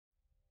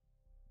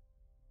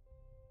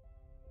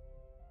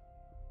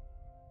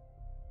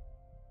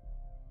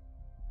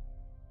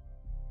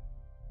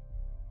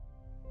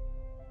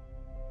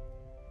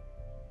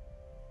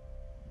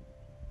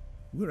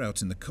We're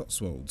out in the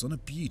Cotswolds on a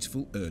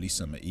beautiful early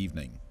summer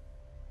evening.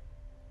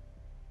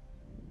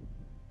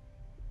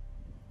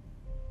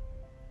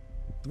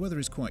 The weather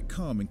is quite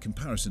calm in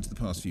comparison to the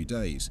past few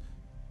days,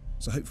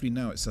 so hopefully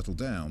now it's settled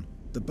down,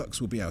 the bucks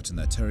will be out in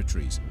their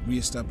territories,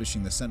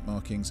 re-establishing their scent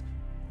markings,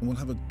 and we'll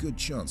have a good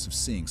chance of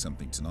seeing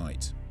something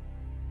tonight.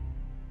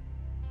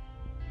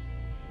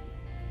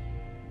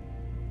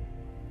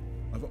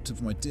 I've opted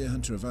for my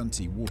Deerhunter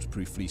Avanti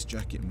waterproof fleece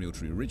jacket and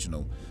Realtree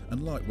Original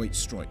and lightweight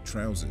striped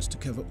trousers to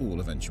cover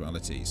all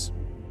eventualities.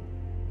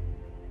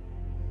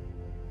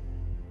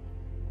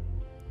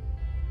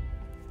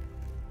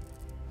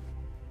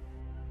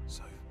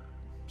 So,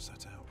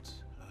 sat out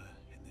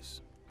in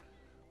this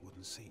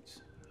wooden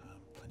seat,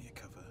 plenty of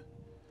cover,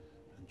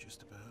 and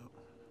just about,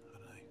 I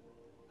don't know,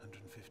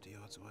 150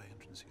 yards away,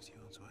 160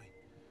 yards away,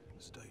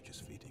 there's a doe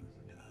just feeding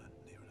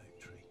near an oak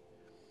tree.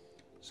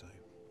 So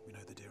we know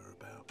the deer are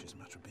about, it's just a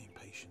matter of being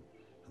patient,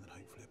 and then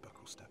hopefully a buck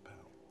will step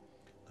out.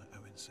 Like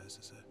Owen says,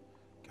 there's a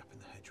gap in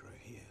the hedgerow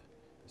here.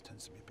 There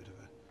tends to be a bit of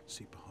a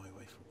super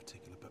highway for a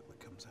particular buck that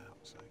comes out,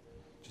 so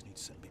just need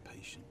to sit and be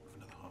patient for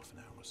another half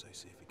an hour or so,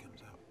 see if he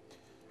comes out.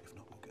 If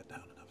not, we'll get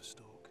down and have a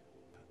stalk.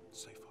 But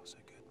so far, so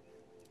good.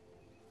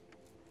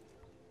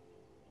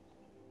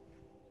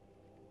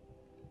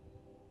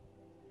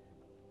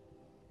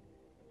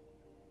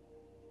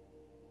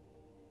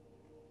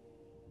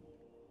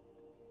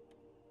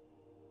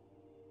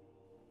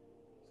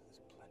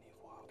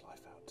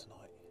 Wildlife out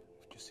tonight.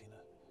 We've just seen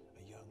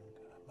a young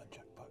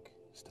muntjac buck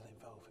still in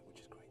velvet,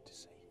 which is great to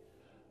see.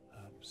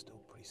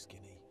 Still pretty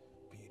skinny,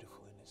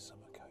 beautiful in his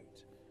summer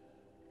coat.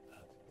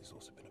 There's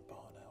also been a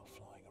barn owl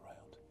flying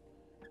around,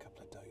 a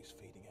couple of does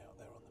feeding out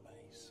there on the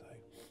maize, so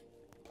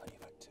plenty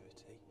of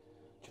activity.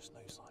 Just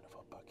no sign of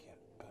our buck yet,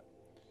 but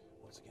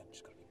once again,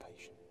 just got to be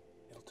patient.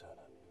 It'll turn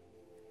up.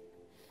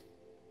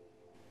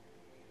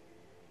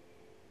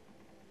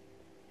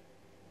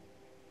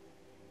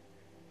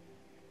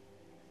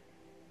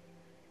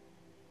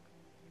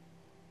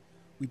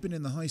 We've been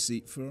in the high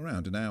seat for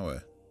around an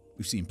hour.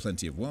 We've seen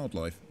plenty of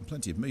wildlife and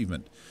plenty of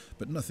movement,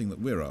 but nothing that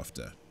we're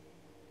after.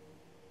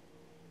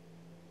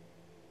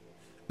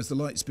 As the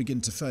lights begin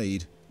to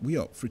fade, we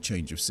opt for a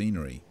change of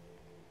scenery.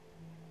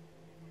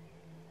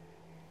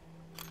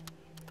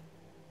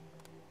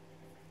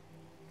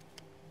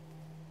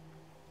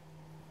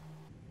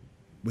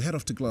 We head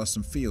off to glass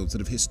some fields that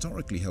have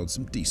historically held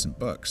some decent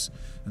bucks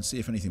and see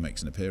if anything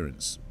makes an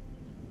appearance.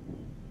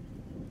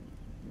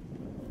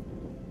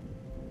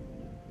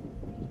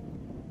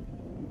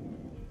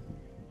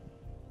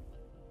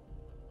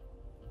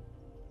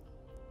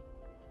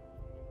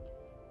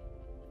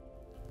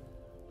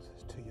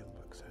 Two young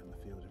bucks out in the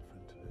field in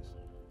front of us,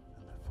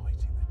 and they're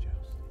fighting, they're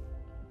jousting.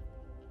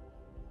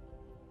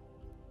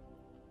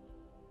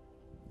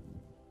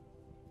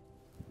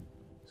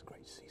 It's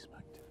great to see some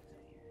activity.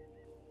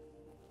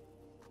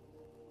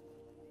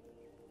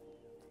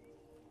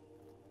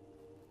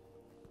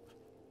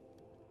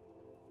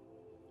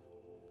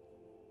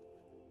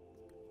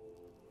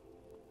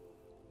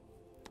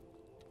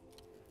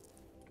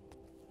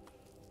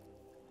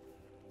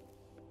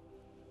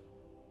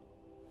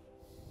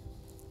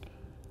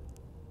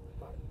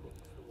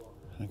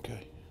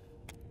 Okay.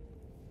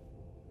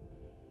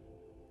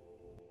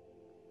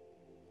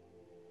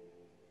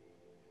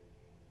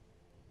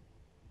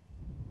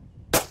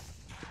 Good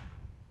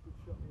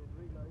shot in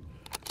relay.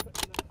 Set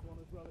the next one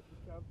as well if you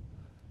can.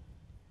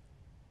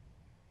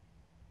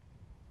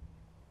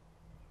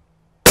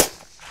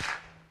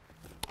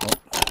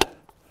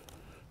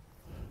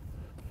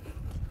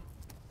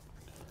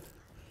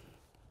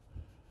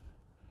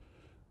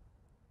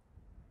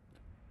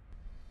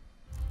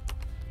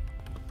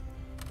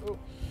 Oh.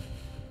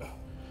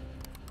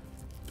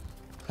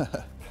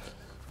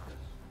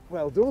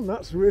 Well done,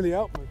 that's really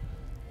helped me.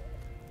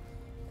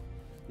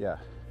 Yeah,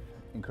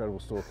 incredible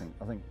stalking.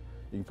 I think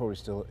you can probably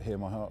still hear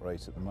my heart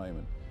rate at the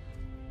moment.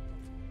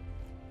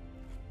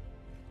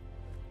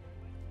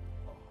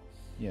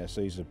 Yeah,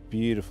 so he's a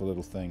beautiful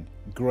little thing.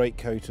 Great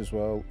coat as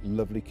well,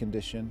 lovely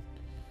condition.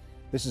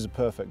 This is a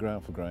perfect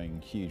ground for growing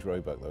huge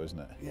roebuck though, isn't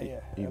it? Yeah.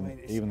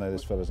 Even though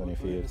this fella's only a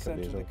few years years old.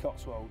 We're in the centre of the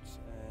Cotswolds,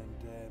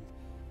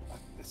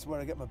 and it's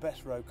where I get my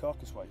best roe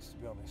carcass weights, to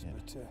be honest.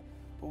 Yeah.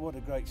 But what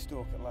a great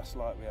stalk at last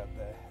light we had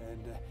there,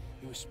 and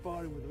he was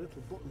sparring with a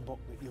little button buck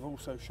that you've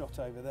also shot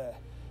over there,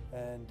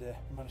 and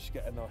managed to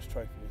get a nice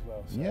trophy as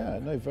well. So, yeah,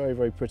 no, very,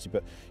 very pretty,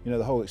 but you know,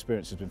 the whole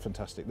experience has been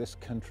fantastic. This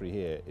country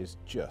here is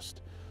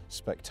just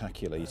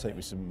spectacular. You take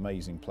me to some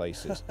amazing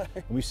places.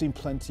 And we've seen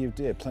plenty of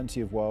deer, plenty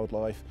of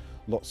wildlife,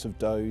 lots of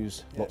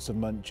does, lots of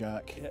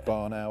muntjac,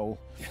 barn owl.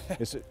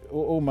 It's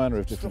all manner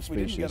of different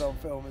species. We didn't get on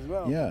film as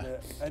well. Yeah,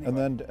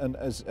 anyway. and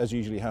as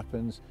usually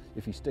happens,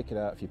 if you stick it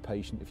out, if you're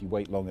patient, if you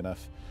wait long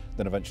enough,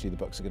 then eventually the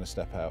bucks are going to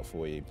step out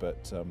for you.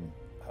 But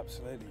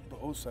absolutely. But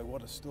also,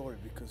 what a story,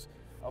 because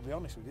I'll be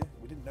honest with you,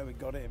 we didn't know we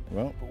got him,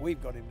 well, but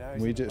we've got him now.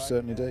 We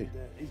certainly do.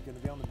 He's going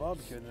to be on the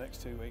barbecue in the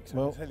next 2 weeks,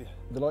 well, I can tell you.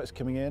 The light's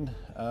coming in,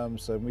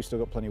 so we've still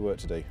got plenty of work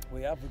to do.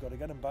 We've got to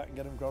get him back and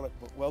get him growing,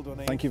 but well done,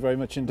 Ian. Thank you very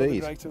much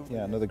indeed. Another great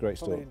Another great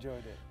stalk. stalk. Enjoyed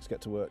it. Let's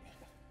get to work.